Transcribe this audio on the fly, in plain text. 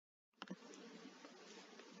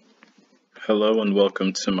Hello and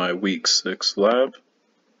welcome to my week 6 lab.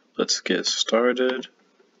 Let's get started.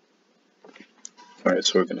 Alright,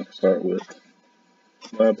 so we're going to start with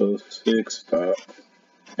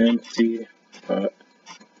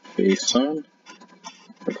lab06.empty.json.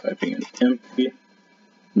 We're typing in empty,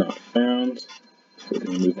 not found. So we're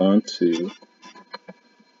going to move on to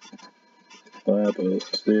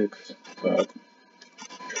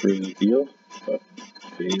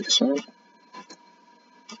lab06.trivial.json.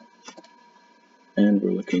 And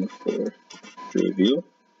we're looking for trivial.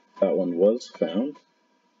 That one was found.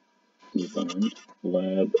 Move on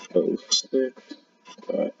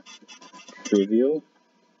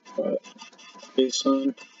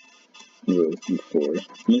lab06.trivial.json. We're looking for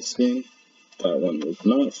missing. That one was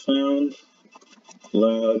not found.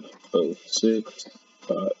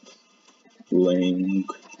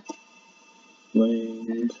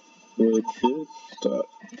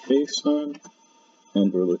 Lab06.languages.json.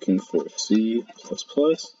 And we're looking for C++.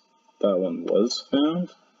 That one was found.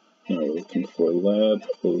 Now we're looking for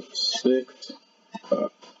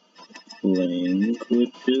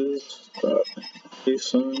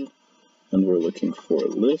lab06.languages.json. And we're looking for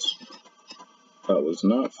Lisp. That was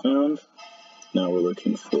not found. Now we're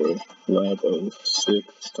looking for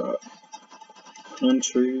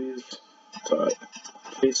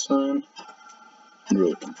lab06.countries.json. And we're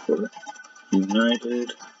looking for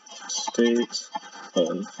United States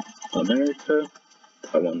of America.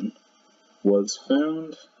 That one was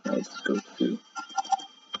found. Now let's go to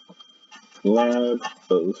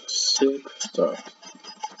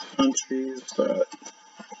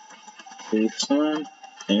lab06.countries.json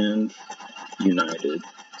and United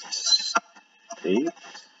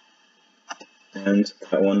States, and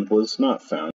that one was not found.